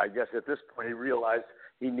eventually, I guess at this point, he realized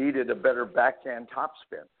he needed a better backhand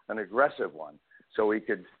topspin, an aggressive one, so he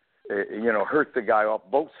could, hurt the guy off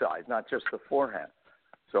both sides, not just the forehand.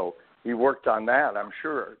 So he worked on that, I'm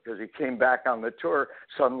sure, because he came back on the tour.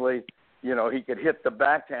 Suddenly, he could hit the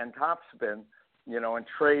backhand topspin, and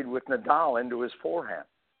trade with Nadal into his forehand.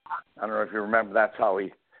 I don't know if you remember, that's how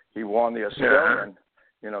he won the Australian,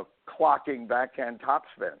 clocking backhand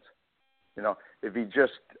topspins. If he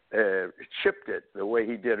just chipped it the way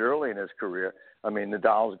he did early in his career, I mean,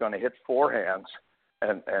 Nadal's going to hit forehands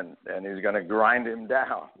and he's going to grind him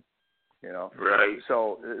down. Right.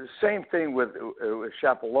 So same thing with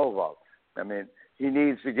Shapovalov. I mean, he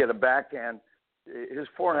needs to get a backhand. His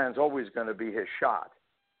forehand's always going to be his shot,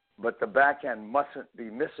 but the backhand mustn't be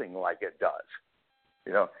missing like it does.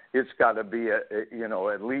 It's got to be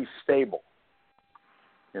at least stable.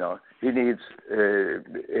 He needs.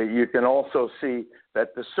 You can also see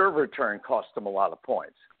that the serve return cost him a lot of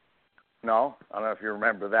points. No, I don't know if you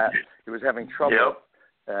remember that. He was having trouble.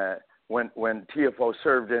 Yep. When TFO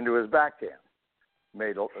served into his backhand,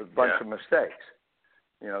 made a bunch of mistakes.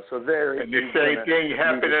 So there. And the same thing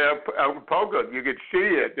happened at Pogo. You could see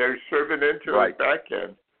it. They're serving into his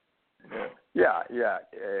backhand.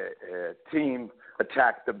 Team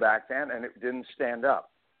attacked the backhand and it didn't stand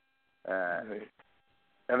up. I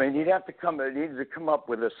mean, he needs to come up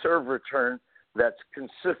with a serve return that's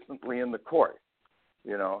consistently in the court.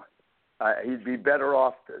 He'd be better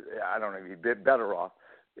off. I don't know if he'd be better off.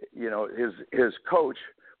 His coach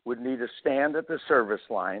would need to stand at the service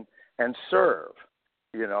line and serve,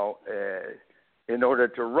 in order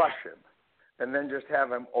to rush him, and then just have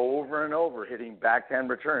him over and over hitting backhand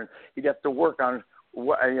return. He'd have to work on,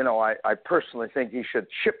 I personally think he should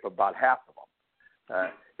chip about half of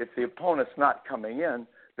them. If the opponent's not coming in,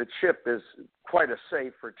 the chip is quite a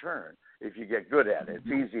safe return if you get good at it. It's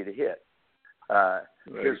easy to hit.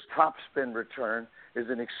 His topspin return is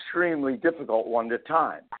an extremely difficult one to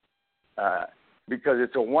time because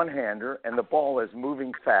it's a one-hander and the ball is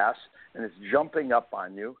moving fast and it's jumping up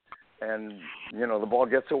on you, and the ball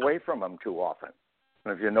gets away from him too often.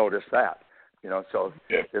 And if you notice that, so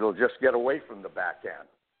it'll just get away from the backhand.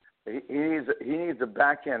 He needs a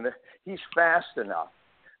backhand. He's fast enough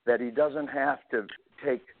that he doesn't have to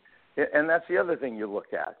take. And that's the other thing you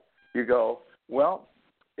look at. You go, well,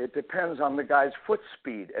 it depends on the guy's foot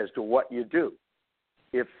speed as to what you do.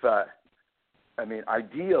 If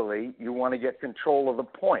ideally, you want to get control of the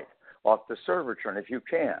point off the serve return if you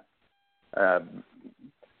can,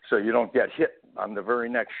 so you don't get hit on the very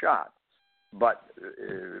next shot. But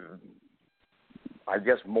I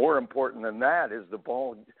guess more important than that is the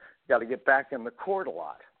ball got to get back in the court a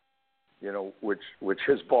lot. which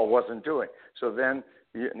his ball wasn't doing. So then,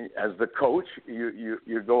 as the coach,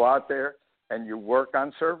 you go out there and you work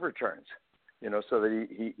on serve returns, so that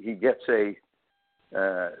he gets a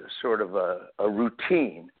sort of a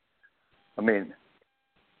routine. I mean,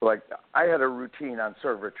 like I had a routine on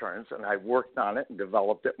serve returns, and I worked on it and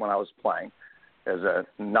developed it when I was playing as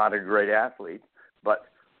not a great athlete. But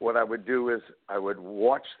what I would do is I would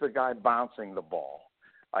watch the guy bouncing the ball.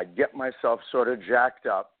 I'd get myself sort of jacked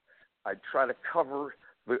up. I'd try to cover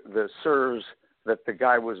the serves that the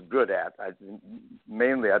guy was good at. I'd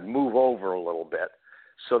move over a little bit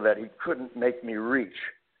so that he couldn't make me reach.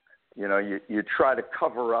 You try to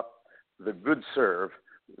cover up the good serve,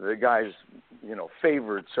 the guy's,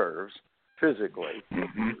 favored serves physically.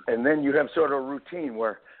 Mm-hmm. And then you have sort of a routine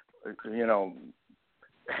where,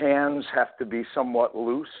 hands have to be somewhat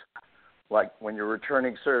loose. Like when you're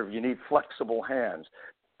returning serve, you need flexible hands.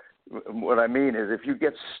 What I mean is if you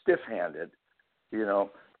get stiff-handed, you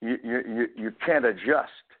can't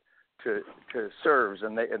adjust to serves,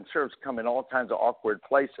 and serves come in all kinds of awkward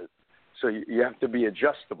places. So you have to be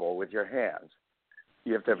adjustable with your hands.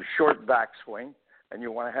 You have to have a short backswing, and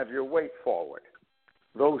you want to have your weight forward.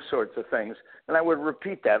 Those sorts of things. And I would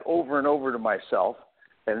repeat that over and over to myself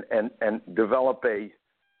and develop a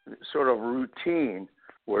sort of routine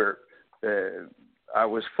where I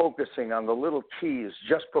was focusing on the little keys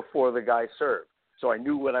just before the guy served. So I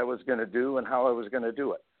knew what I was going to do and how I was going to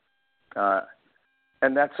do it.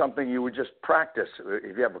 And that's something you would just practice.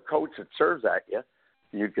 If you have a coach that serves at you,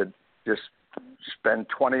 you could just spend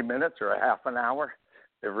 20 minutes or a half an hour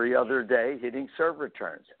every other day hitting serve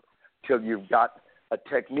returns till you've got a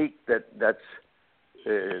technique that's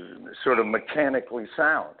sort of mechanically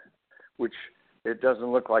sound, which it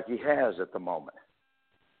doesn't look like he has at the moment.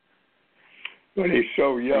 But he's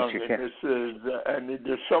so young, and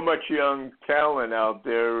there's so much young talent out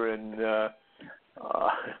there, and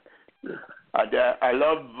I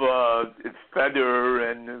love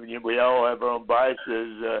Federer, and we all have our own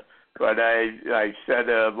biases. But I said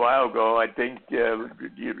a while ago, I think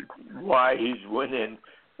why he's winning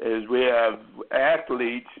is we have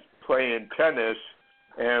athletes playing tennis,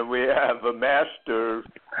 and we have a master.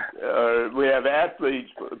 We have athletes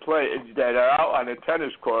that are out on a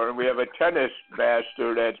tennis court, and we have a tennis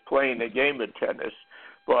master that's playing a game of tennis.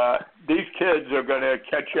 But these kids are going to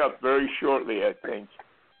catch up very shortly, I think.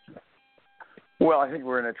 Well, I think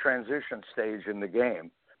we're in a transition stage in the game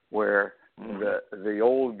where the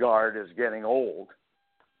old guard is getting old,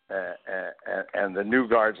 and the new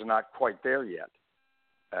guard's not quite there yet.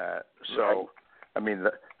 So, I mean,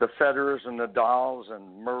 the Federers and Nadals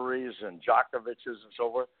and Murrays and Djokovic's and so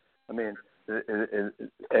forth, I mean,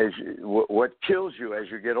 what kills you as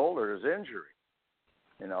you get older is injury,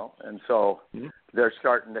 and so they're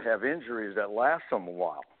starting to have injuries that last them a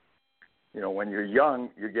while. When you're young,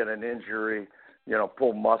 you get an injury,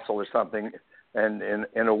 pull muscle or something, and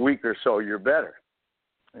in a week or so you're better.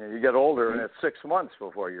 You get older, and it's 6 months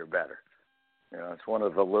before you're better. It's one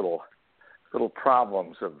of the little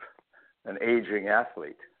problems of an aging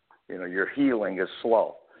athlete. Your healing is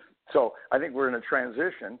slow. So I think we're in a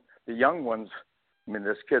transition. The young ones, I mean,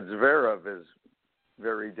 this kid Zverev is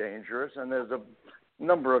very dangerous, and there's a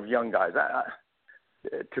number of young guys.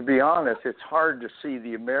 To be honest, it's hard to see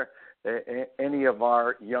any of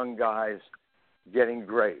our young guys getting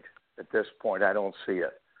great at this point. I don't see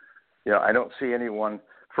it. I don't see anyone.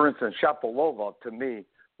 For instance, Shapovalov to me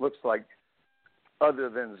looks like, other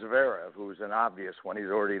than Zverev, who's an obvious one, he's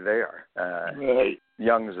already there. Right.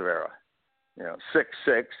 Young Zverev,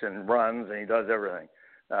 6'6" and runs and he does everything.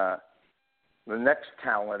 The next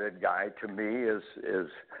talented guy to me is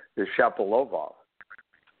Shapovalov.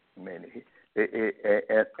 I mean,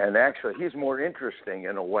 and actually he's more interesting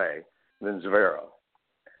in a way than Zverev,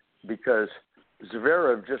 because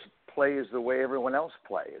Zverev just plays the way everyone else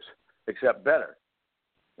plays, except better.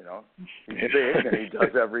 He's big and he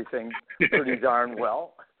does everything pretty darn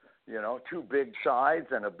well. 2 big sides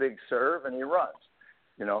and a big serve, and he runs.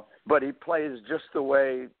 But he plays just the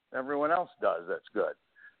way everyone else does. That's good.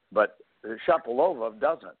 But Shapovalov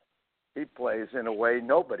doesn't. He plays in a way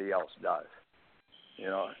nobody else does.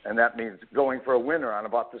 And that means going for a winner on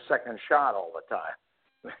about the second shot all the time.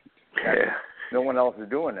 No one else is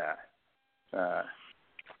doing that.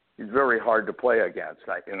 He's very hard to play against.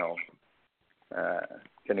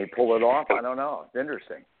 Can he pull it off? I don't know. It's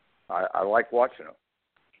interesting. I like watching him.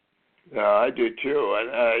 I do too, and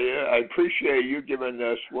I appreciate you giving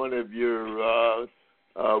us one of your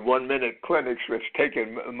 1-minute clinics, which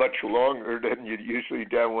taken much longer than you usually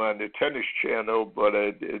do on the tennis channel. But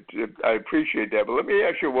I appreciate that. But let me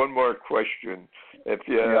ask you one more question, if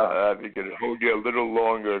you can hold you a little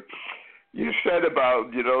longer. You said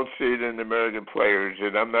about you don't see it in American players,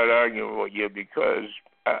 and I'm not arguing with you because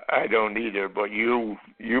I don't either. But you've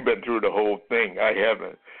been through the whole thing. I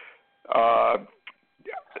haven't.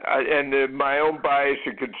 My own bias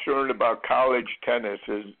and concern about college tennis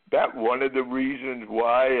is that one of the reasons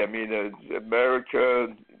why. I mean,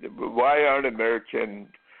 why aren't American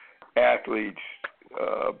athletes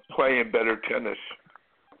playing better tennis?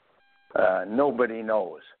 Nobody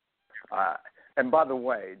knows. And by the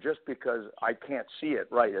way, just because I can't see it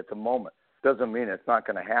right at the moment doesn't mean it's not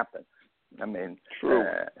going to happen. I mean, true.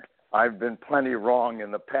 I've been plenty wrong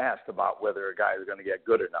in the past about whether a guy is going to get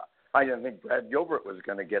good or not. I didn't think Brad Gilbert was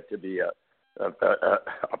going to get to be a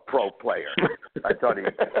pro player. I thought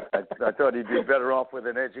he'd be better off with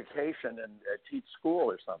an education and teach school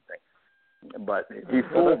or something. But he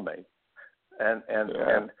fooled me.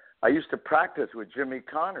 And I used to practice with Jimmy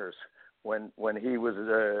Connors when he was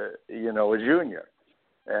a junior,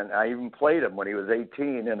 and I even played him when he was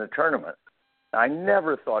 18 in a tournament. I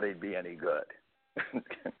never thought he'd be any good.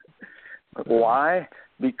 Why?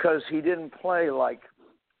 Because he didn't play like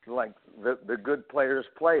the good players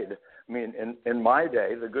played. I mean, in my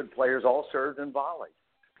day, the good players all served and volleyed,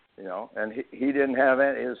 and he didn't have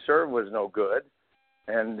any. His serve was no good,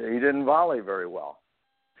 and he didn't volley very well.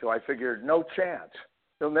 So I figured, no chance.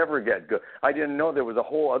 He'll never get good. I didn't know there was a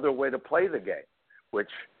whole other way to play the game,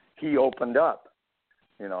 which he opened up.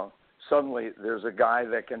 Suddenly there's a guy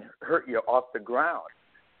that can hurt you off the ground.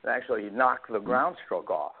 And actually, he knocked the ground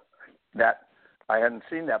stroke off. That I hadn't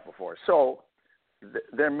seen that before. So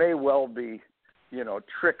there may well be,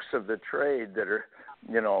 tricks of the trade that are,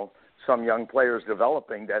 some young players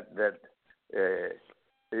developing that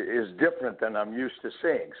is different than I'm used to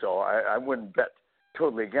seeing. So I wouldn't bet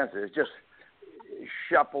totally against it. It's just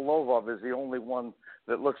Shapovalov is the only one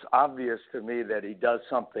that looks obvious to me that he does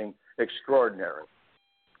something extraordinary.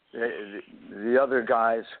 The other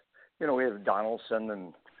guys, we have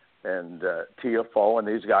Donaldson and Tiafoe and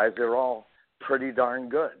these guys, they're all pretty darn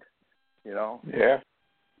good, Yeah.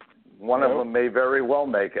 One of them may very well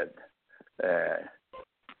make it.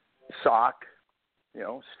 Sock,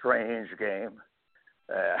 strange game.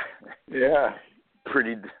 Yeah.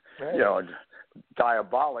 Pretty,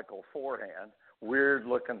 diabolical forehand.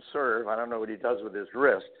 Weird-looking serve. I don't know what he does with his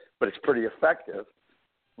wrist, but it's pretty effective.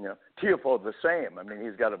 Tiafoe the same. I mean,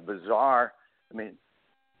 he's got a bizarre. I mean,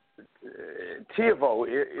 Tiafoe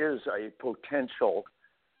is a potential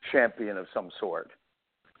champion of some sort.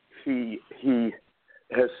 He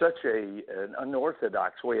has such an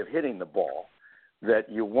unorthodox way of hitting the ball that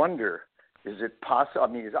you wonder, is it possible? I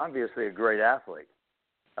mean, he's obviously a great athlete.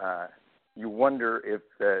 You wonder if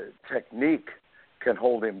the technique can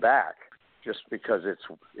hold him back just because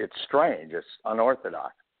it's strange, it's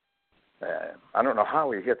unorthodox. I don't know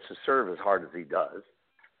how he hits the serve as hard as he does,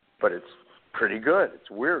 but it's pretty good. It's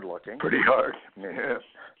weird looking. Pretty hard. I mean,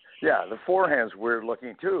 yeah, the forehand's weird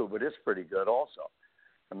looking too, but it's pretty good also.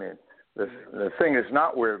 I mean, the thing is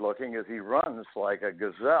not weird looking is he runs like a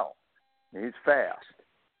gazelle. He's fast,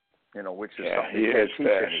 which is something you can't teach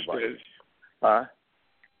anybody. Huh?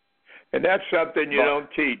 And that's something you don't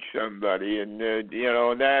teach somebody, and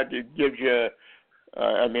that it gives you.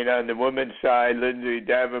 On the women's side, Lindsay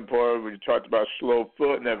Davenport, we talked about slow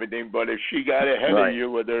foot and everything, but if she got ahead of you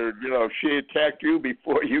with her, if she attacked you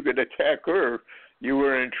before you could attack her, you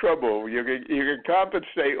were in trouble. You can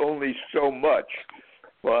compensate only so much,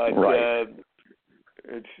 but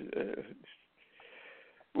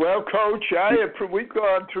well, Coach, we've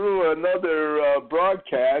gone through another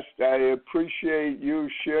broadcast. I appreciate you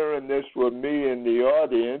sharing this with me and the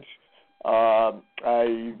audience. I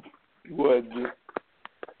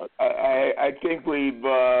think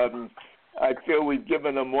I feel we've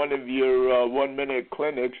given them one of your 1-minute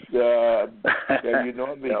clinics that you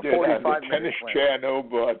normally did on the tennis channel,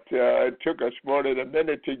 but it took us more than a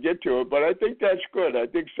minute to get to it. But I think that's good. I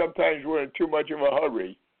think sometimes we're in too much of a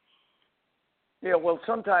hurry. Yeah, well,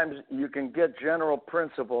 sometimes you can get general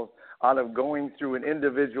principles out of going through an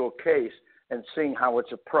individual case and seeing how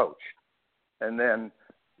it's approached. And then,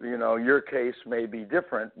 your case may be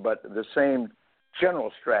different, but the same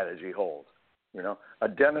general strategy holds.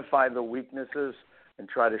 Identify the weaknesses and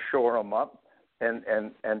try to shore them up and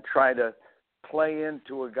try to play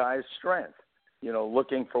into a guy's strength,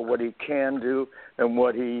 looking for what he can do and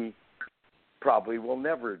what he probably will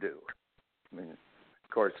never do. I mean,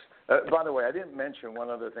 of course, by the way, I didn't mention one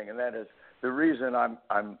other thing, and that is the reason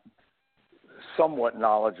I'm somewhat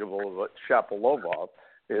knowledgeable about Shapovalov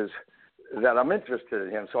is that I'm interested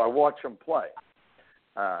in him, so I watch him play.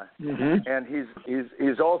 And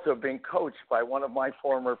he's also been coached by one of my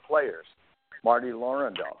former players, Marty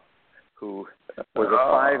Laurendale, who was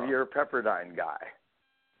a 5-year Pepperdine guy.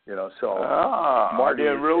 You know, so Marty, I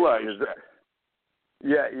didn't realize that.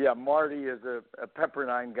 Yeah, Marty is a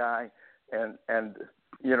Pepperdine guy and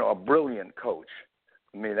you know, a brilliant coach.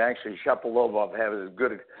 I mean, actually, Shapovalov has as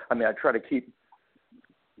good. I mean, I try to keep,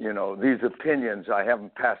 you know, these opinions I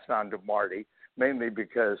haven't passed on to Marty, mainly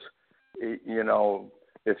because, you know,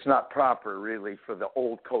 it's not proper really for the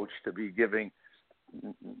old coach to be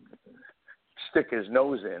stick his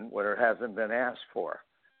nose in where it hasn't been asked for.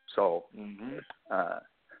 So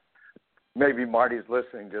maybe Marty's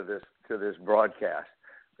listening to this broadcast.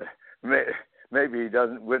 Maybe he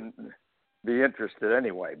wouldn't be interested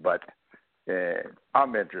anyway, but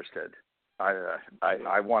I'm interested.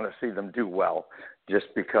 I want to see them do well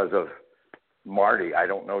just because of Marty. I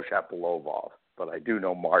don't know Shapovalov, but I do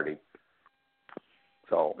know Marty.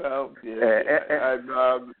 So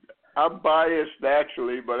I'm biased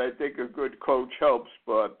naturally, but I think a good coach helps.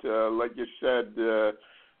 But like you said,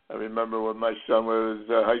 I remember when my son was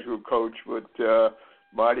a high school coach with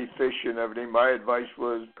Marty Fish and everything. My advice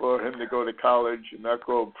was for him to go to college and not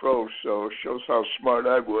go pro. So it shows how smart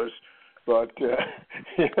I was. But you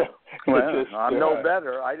know, well, I'm no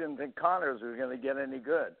better. I didn't think Connors was going to get any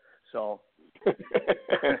good. So,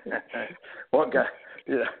 well,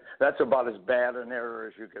 yeah, that's about as bad an error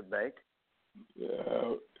as you could make.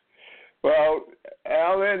 Yeah. Well,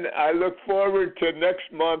 Alan, I look forward to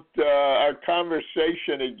next month, our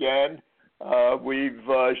conversation again. We've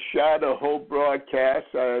shot a whole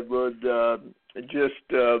broadcast. I would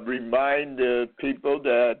just remind people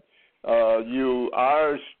that you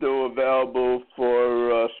are still available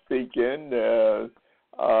for speaking.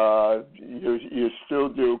 You still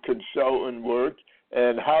do consultant work.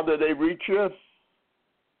 And how do they reach you?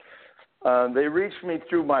 They reach me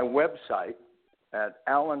through my website at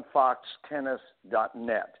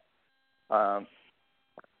alanfoxtennis.net.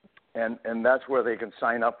 And that's where they can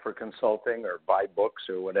sign up for consulting or buy books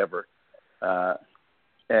or whatever.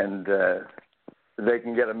 And they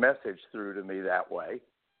can get a message through to me that way.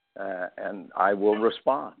 And I will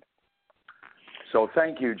respond. So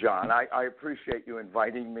thank you, John. I appreciate you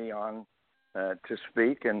inviting me on to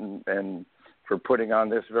speak and for putting on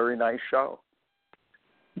this very nice show.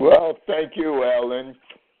 Well, thank you, Alan.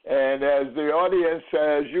 And as the audience,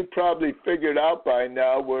 as you probably figured out by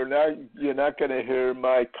now, you're not going to hear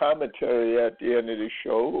my commentary at the end of the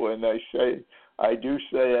show. And I do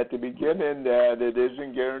say at the beginning that it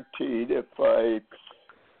isn't guaranteed.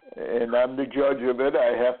 And I'm the judge of it,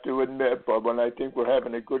 I have to admit, but when I think we're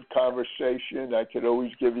having a good conversation, I could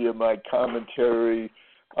always give you my commentary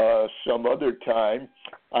some other time.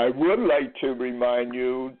 I would like to remind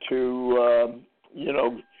you to,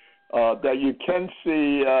 that you can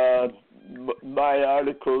see my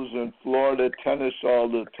articles in Florida Tennis all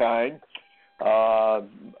the time.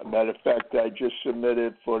 Matter of fact, I just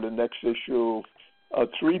submitted for the next issue a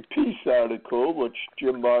 3-piece article, which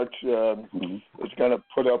Jim Marks is going to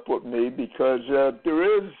put up with me because there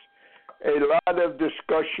is a lot of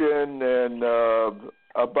discussion and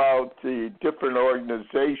about the different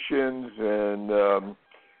organizations, and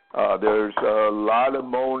there's a lot of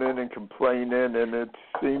moaning and complaining, and it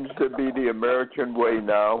seems to be the American way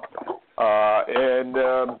now. And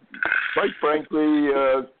quite frankly,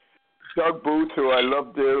 Doug Booth, who I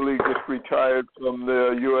love dearly, just retired from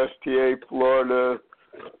the USTA Florida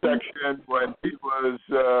section when he was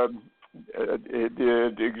the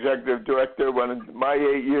executive director. When my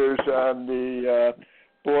 8 years on the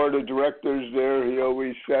board of directors there, he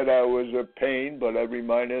always said I was a pain, but I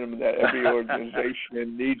reminded him that every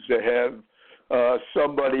organization needs to have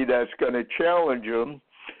somebody that's going to challenge them.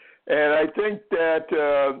 And I think that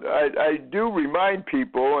I do remind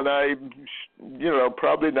people, and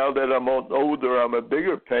probably now that I'm older, I'm a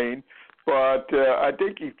bigger pain, but I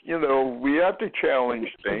think, we have to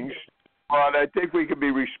challenge things, but I think we can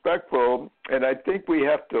be respectful, and I think we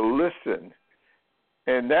have to listen.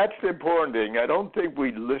 And that's the important thing. I don't think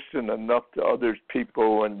we listen enough to other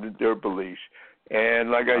people and their beliefs.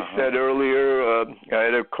 And like I said earlier, I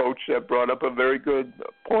had a coach that brought up a very good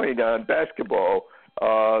point on basketball.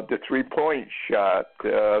 The 3-point shot,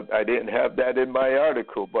 I didn't have that in my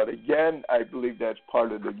article. But again, I believe that's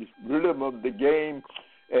part of the rhythm of the game.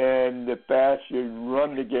 And the fast, you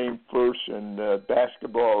run the game first, and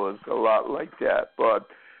basketball is a lot like that. But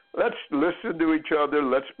let's listen to each other.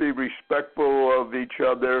 Let's be respectful of each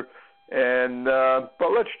other. And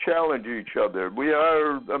but let's challenge each other. We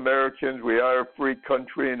are Americans. We are a free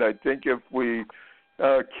country. And I think if we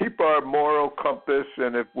keep our moral compass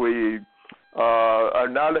and if we are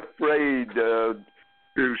not afraid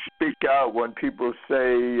to speak out when people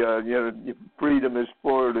say, freedom is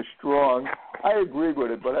for the strong, I agree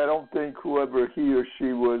with it, but I don't think whoever he or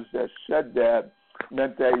she was that said that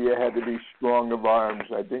meant that you had to be strong of arms.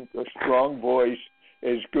 I think a strong voice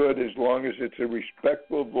is good as long as it's a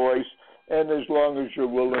respectful voice and as long as you're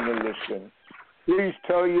willing to listen. Please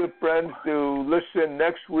tell your friends to listen.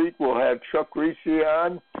 Next week we'll have Chuck Reese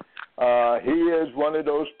on. He is one of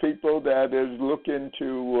those people that is looking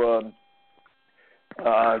to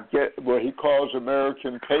get what he calls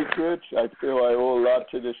American Patriots. I feel I owe a lot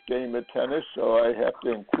to this game of tennis, so I have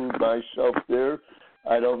to include myself there.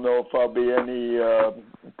 I don't know if I'll be any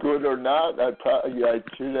good or not.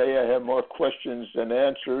 Today I have more questions than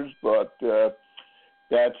answers, but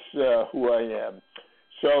that's who I am.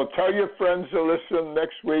 So tell your friends to listen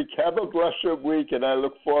next week. Have a blessed week, and I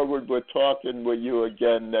look forward to talking with you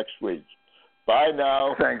again next week. Bye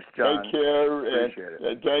now. Thanks, John. Take care. Appreciate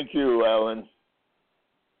and thank you, Alan.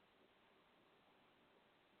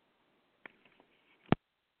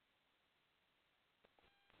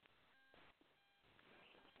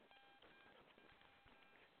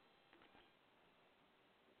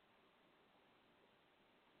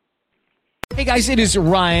 Hey guys, it is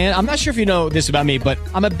Ryan. I'm not sure if you know this about me, but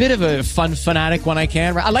I'm a bit of a fun fanatic when I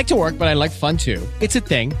can. I like to work, but I like fun too. It's a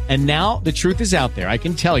thing. And now the truth is out there. I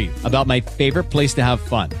can tell you about my favorite place to have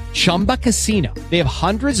fun. Chumba Casino. They have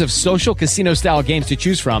hundreds of social casino style games to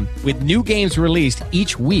choose from with new games released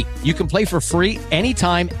each week. You can play for free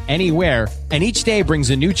anytime, anywhere. And each day brings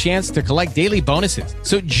a new chance to collect daily bonuses.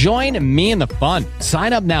 So join me in the fun.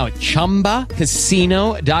 Sign up now at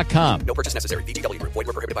ChumbaCasino.com. No purchase necessary. VGW Group. Void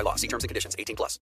where prohibited by law. See terms and conditions. 18+.